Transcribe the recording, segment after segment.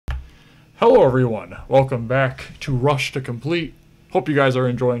Hello everyone, welcome back to Rush to Complete. Hope you guys are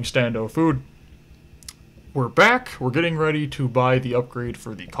enjoying Stando Food. We're back, we're getting ready to buy the upgrade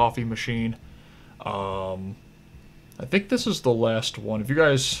for the coffee machine. I think this is the last one. If you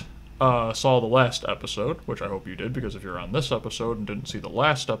guys saw the last episode, which I hope you did, because if you're on this episode and didn't see the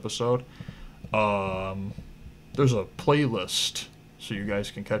last episode, there's a playlist so you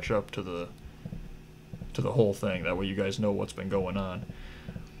guys can catch up to the whole thing. That way you guys know what's been going on.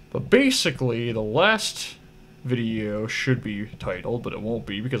 But basically, the last video should be titled, but it won't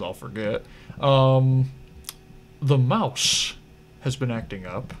be because I'll forget. The mouse has been acting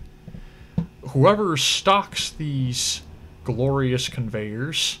up. Whoever stocks these glorious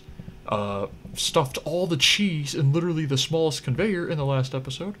conveyors stuffed all the cheese in literally the smallest conveyor in the last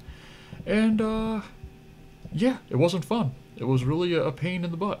episode. And, yeah, it wasn't fun. It was really a pain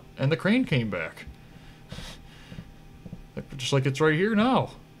in the butt. And the crane came back. Just like it's right here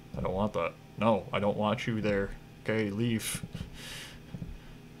now. I don't want that. No, I don't want you there. Okay, leave.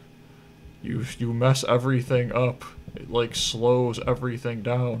 You mess everything up. It, like, slows everything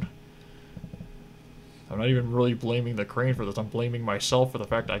down. I'm not even really blaming the crane for this. I'm blaming myself for the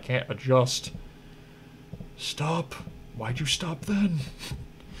fact I can't adjust. Stop. Why'd you stop then?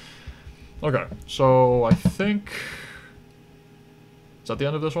 Okay, so I think... Is that the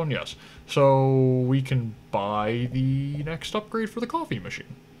end of this one? Yes. So we can buy the next upgrade for the coffee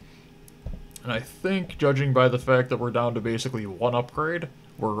machine. And I think, judging by the fact that we're down to basically one upgrade,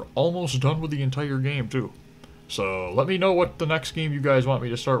 we're almost done with the entire game, too. So, let me know what the next game you guys want me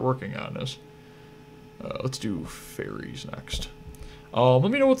to start working on is. Let's do fairies next. Let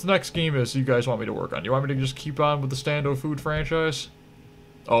me know what the next game is you guys want me to work on. You want me to just keep on with the Stando Food franchise?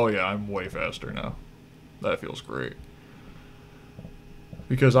 Oh yeah, I'm way faster now. That feels great.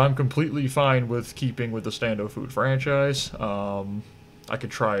 Because I'm completely fine with keeping with the Stando Food franchise. I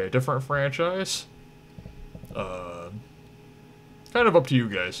could try a different franchise. Kind of up to you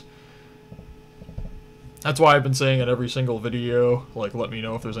guys. That's why I've been saying in every single video, like, let me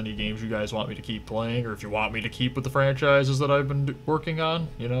know if there's any games you guys want me to keep playing, or if you want me to keep with the franchises that I've been working on,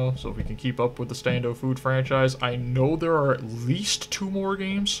 you know, so if we can keep up with the Stando Food franchise. I know there are at least 2 more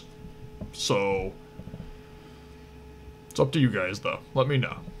games, so it's up to you guys, though. Let me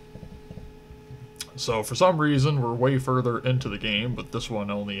know. So, for some reason, we're way further into the game, but this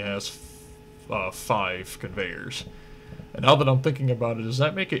one only has 5 conveyors. And now that I'm thinking about it, does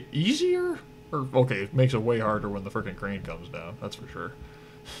that make it easier? Or, okay, it makes it way harder when the frickin' crane comes down, that's for sure.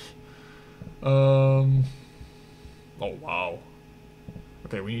 Oh, wow.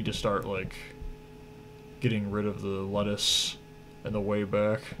 Okay, we need to start, like, getting rid of the lettuce and the way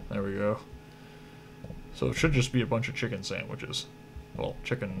back. There we go. So it should just be a bunch of chicken sandwiches. Well,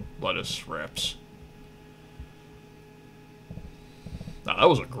 chicken lettuce wraps. Nah, that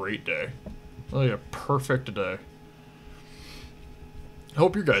was a great day. Really a perfect day. I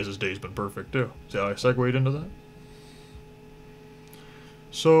hope your guys' day's been perfect, too. See how I segued into that?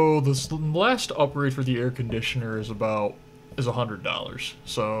 So, this last upgrade for the air conditioner is $100.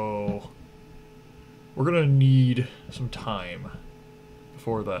 So, we're gonna need some time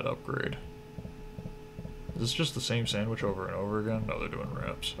before that upgrade. Is this just the same sandwich over and over again? No, they're doing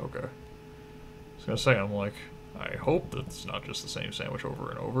wraps. Okay. I was gonna say, I'm like, I hope that it's not just the same sandwich over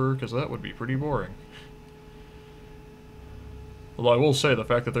and over, because that would be pretty boring. Although I will say, the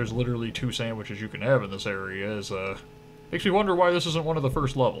fact that there's literally 2 sandwiches you can have in this area is, makes me wonder why this isn't one of the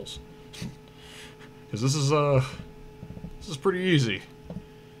first levels. Because this is pretty easy.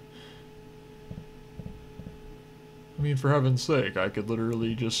 I mean, for heaven's sake, I could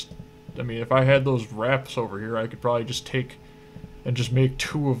literally just... I mean, if I had those wraps over here, I could probably just take and just make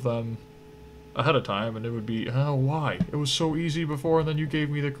 2 of them ahead of time, and it would be, oh, why? It was so easy before, and then you gave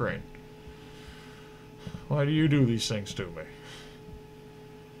me the crane. Why do you do these things to me?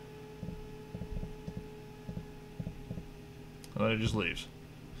 And then it just leaves.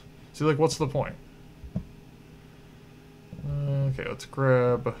 See, like, what's the point? Okay, let's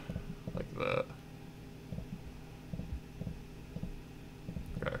grab like that.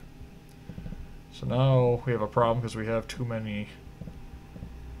 Okay. So now we have a problem because we have too many...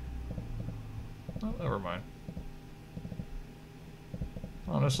 Oh, never mind.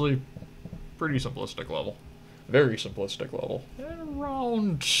 Honestly, pretty simplistic level. Very simplistic level.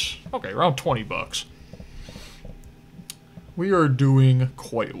 Around... Okay, around 20 bucks. We are doing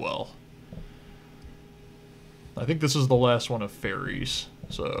quite well. I think this is the last one of fairies,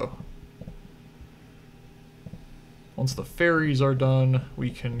 so... Once the fairies are done, we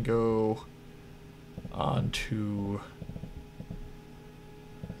can go on to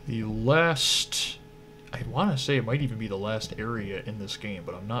the last I want to say it might even be the last area in this game,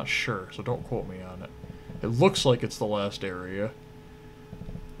 but I'm not sure, so don't quote me on it. It looks like it's the last area.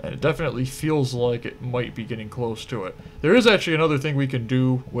 And it definitely feels like it might be getting close to it. There is actually another thing we can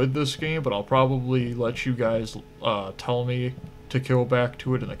do with this game, but I'll probably let you guys tell me to go back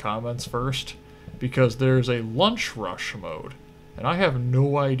to it in the comments first. Because there's a lunch rush mode. And I have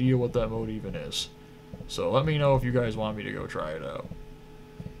no idea what that mode even is. So let me know if you guys want me to go try it out.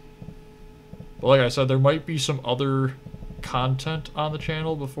 But like I said, there might be some other content on the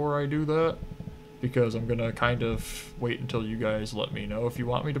channel before I do that. Because I'm gonna kind of wait until you guys let me know if you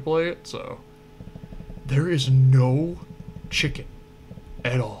want me to play it, so. There is no chicken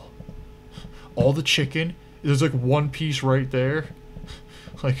at all. All the chicken, there's like one piece right there.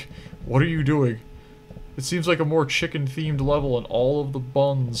 Like, what are you doing? It seems like a more chicken-themed level and all of the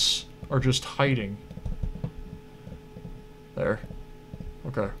buns are just hiding. There.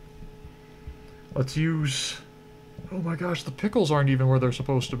 Okay. Let's use... Oh my gosh, the pickles aren't even where they're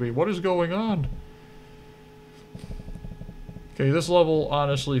supposed to be. What is going on? Okay, this level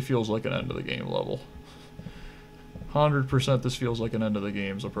honestly feels like an end of the game level. 100% this feels like an end of the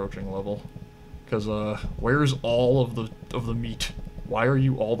game's approaching level. Because, where's all of the meat? Why are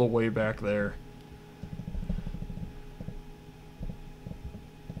you all the way back there?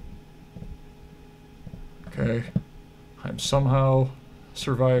 Okay. I'm somehow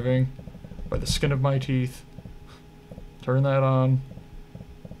surviving by the skin of my teeth. Turn that on.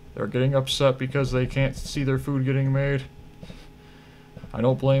 They're getting upset because they can't see their food getting made. I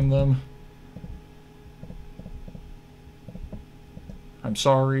don't blame them. I'm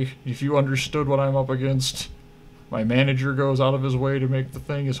sorry if you understood what I'm up against. My manager goes out of his way to make the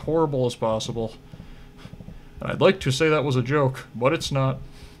thing as horrible as possible. And I'd like to say that was a joke, but it's not.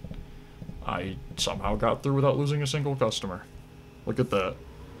 I somehow got through without losing a single customer. Look at that.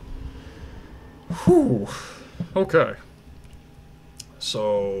 Whew. Okay.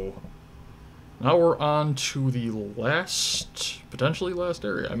 So... now we're on to the potentially last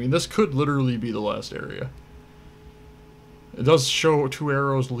area. I mean, this could literally be the last area. It does show 2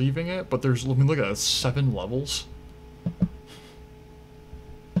 arrows leaving it, but there's, I mean, look at that, 7 levels.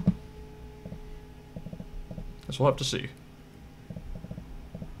 Guess we'll have to see.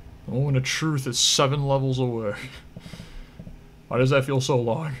 The moment of truth is 7 levels away. Why does that feel so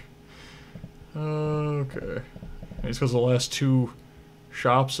long? Okay. It's because the last 2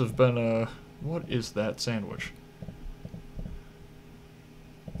 shops have been, what is that sandwich?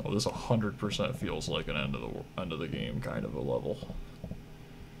 Oh, this 100% feels like an end of the game kind of a level.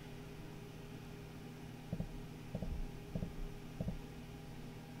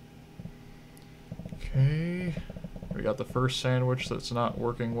 Okay, we got the first sandwich that's not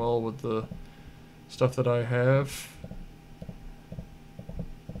working well with the stuff that I have.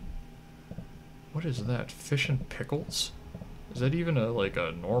 What is that? Fish and pickles? Is that even like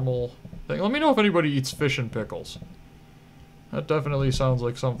a normal thing? Let me know if anybody eats fish and pickles. That definitely sounds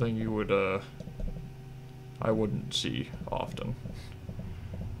like something you would, I wouldn't see often.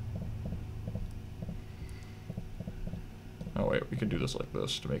 Oh wait, we can do this like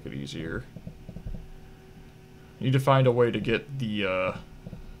this to make it easier. Need to find a way to get the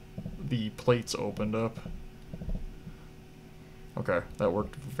plates opened up. Okay, that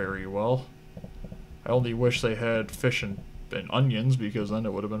worked very well. I only wish they had fish and onions, because then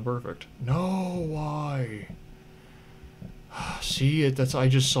it would have been perfect. No, why? See it? I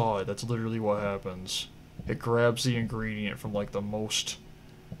just saw it. That's literally what happens. It grabs the ingredient from like the most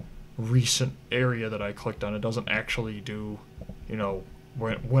recent area that I clicked on. It doesn't actually do, you know,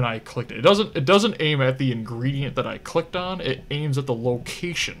 when I clicked it. It doesn't aim at the ingredient that I clicked on. It aims at the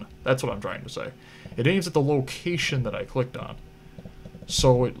location. That's what I'm trying to say. It aims at the location that I clicked on.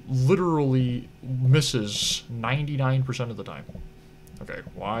 So it literally misses 99% of the time. Okay,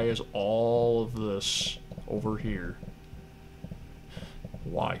 why is all of this over here?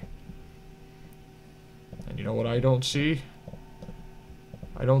 Why? And you know what I don't see?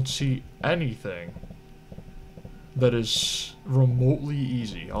 I don't see anything that is remotely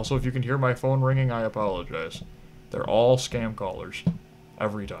easy. Also, if you can hear my phone ringing, I apologize. They're all scam callers.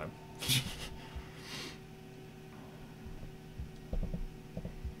 Every time.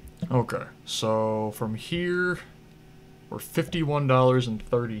 Okay, so from here, we're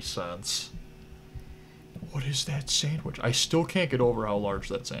 $51.30. What is that sandwich? I still can't get over how large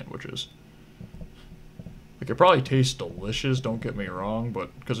that sandwich is. Like, it probably tastes delicious, don't get me wrong,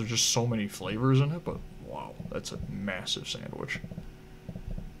 but because there's just so many flavors in it, but wow, that's a massive sandwich.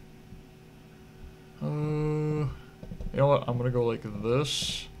 You know what? I'm gonna go like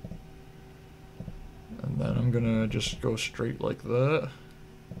this. And then I'm gonna just go straight like that.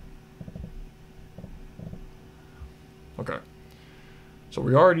 So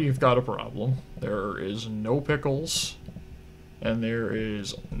we already have got a problem. There is no pickles, and there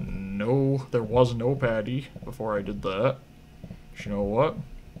was no patty before I did that. But you know what?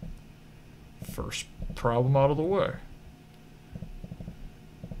 First problem out of the way.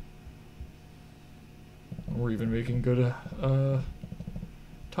 We're even making good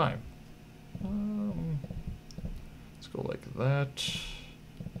time. Let's go like that.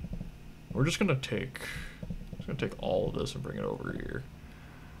 We're just gonna take all of this and bring it over here.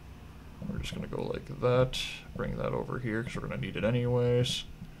 We're just gonna go like that, bring that over here because we're gonna need it anyways.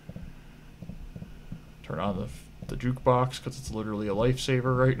 Turn on the jukebox because it's literally a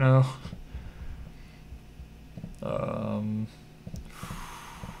lifesaver right now.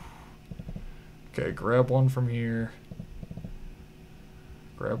 Okay, grab one from here.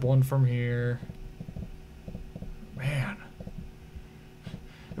 Grab one from here. Man.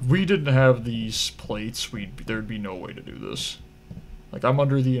 If we didn't have these plates, there'd be no way to do this. Like, I'm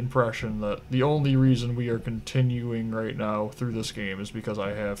under the impression that the only reason we are continuing right now through this game is because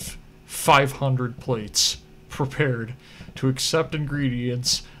I have 500 plates prepared to accept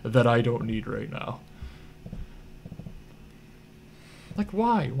ingredients that I don't need right now. Like,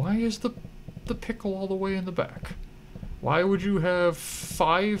 why? Why is the pickle all the way in the back? Why would you have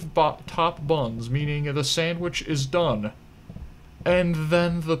 5 top buns, meaning the sandwich is done, and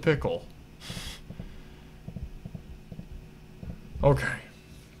then the pickle? Okay.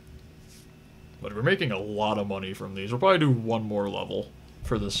 But we're making a lot of money from these. We'll probably do one more level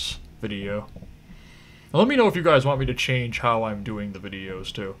for this video. Now let me know if you guys want me to change how I'm doing the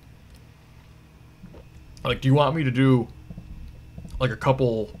videos, too. Like, do you want me to do, like, a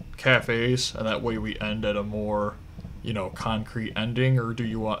couple cafes, and that way we end at a more, you know, concrete ending, or do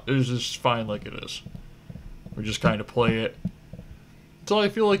you want, is this fine like it is? We just kind of play it until I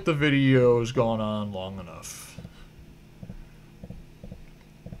feel like the video's gone on long enough.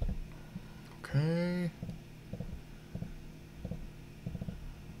 Okay.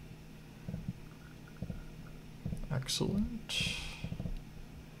 Excellent.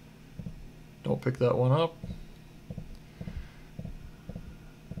 Don't pick that one up.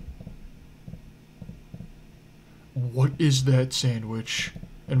 What is that sandwich,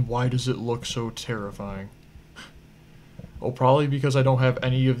 and why does it look so terrifying? Oh, probably because I don't have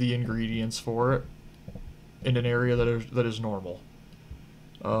any of the ingredients for it in an area that is normal.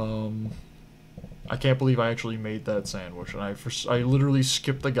 I can't believe I actually made that sandwich, and I literally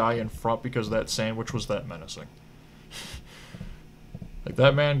skipped the guy in front because that sandwich was that menacing. Like,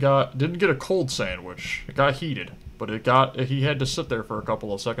 that man didn't get a cold sandwich. It got heated. But he had to sit there for a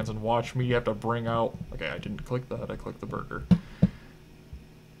couple of seconds and watch me have to bring out... Okay, I didn't click that, I clicked the burger.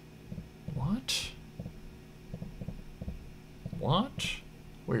 What? What?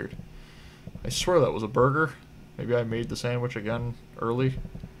 Weird. I swear that was a burger. Maybe I made the sandwich again early.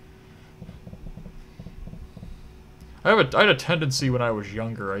 I had a tendency when I was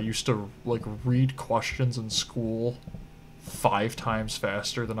younger, I used to, like, read questions in school 5 times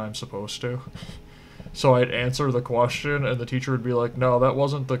faster than I'm supposed to. So I'd answer the question, and the teacher would be like, no, that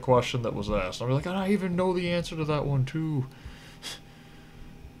wasn't the question that was asked. I'd be like, I don't even know the answer to that one, too.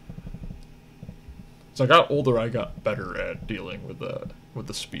 As I got older, I got better at dealing with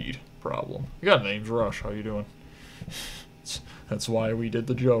the speed problem. You got names, Rush. How you doing? That's why we did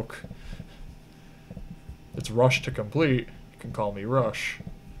the joke. It's Rush to complete. You can call me Rush.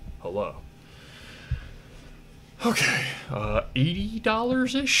 Hello. Okay,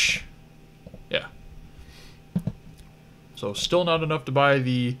 $80-ish? Yeah. So still not enough to buy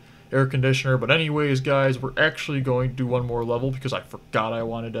the air conditioner, but anyways, guys, we're actually going to do one more level because I forgot I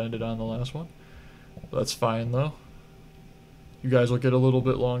wanted to end it on the last one. That's fine, though. You guys will get a little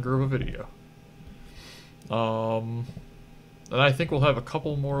bit longer of a video. And I think we'll have a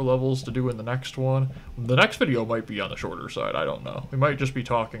couple more levels to do in the next one. The next video might be on the shorter side, I don't know. We might just be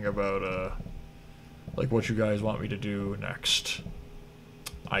talking about, like, what you guys want me to do next.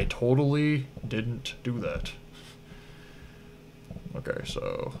 I totally didn't do that. Okay,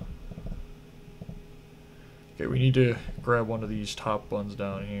 so... Okay, we need to grab one of these top buns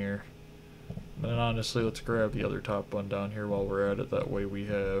down here. And then honestly, let's grab the other top bun down here while we're at it. That way we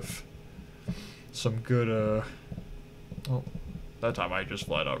have some good, Oh, that time I just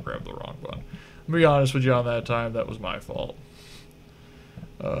flat out grabbed the wrong bun. To be honest with you, on that time, that was my fault.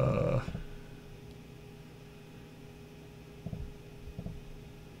 Now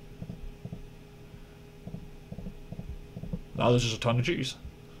there's just a ton of cheese.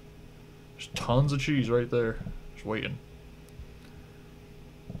 There's tons of cheese right there. Just waiting.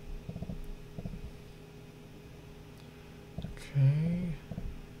 Okay.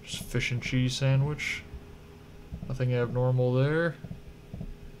 Just fish and cheese sandwich. Nothing abnormal there.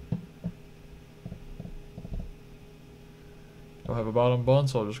 Don't have a bottom bun,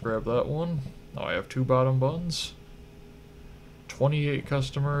 so I'll just grab that one. Now I have 2 bottom buns. 28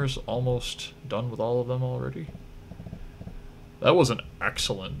 customers, almost done with all of them already. That was an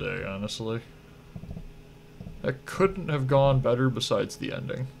excellent day, honestly. That couldn't have gone better besides the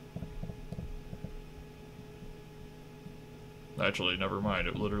ending. Actually, never mind.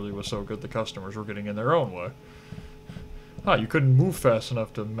 It literally was so good the customers were getting in their own way. Ah, you couldn't move fast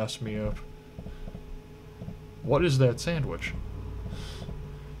enough to mess me up. What is that sandwich?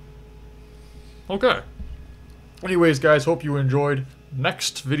 Okay. Anyways, guys, hope you enjoyed.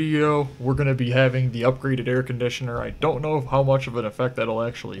 Next video, we're going to be having the upgraded air conditioner. I don't know how much of an effect that'll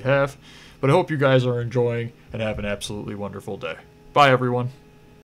actually have, but I hope you guys are enjoying and have an absolutely wonderful day. Bye, everyone.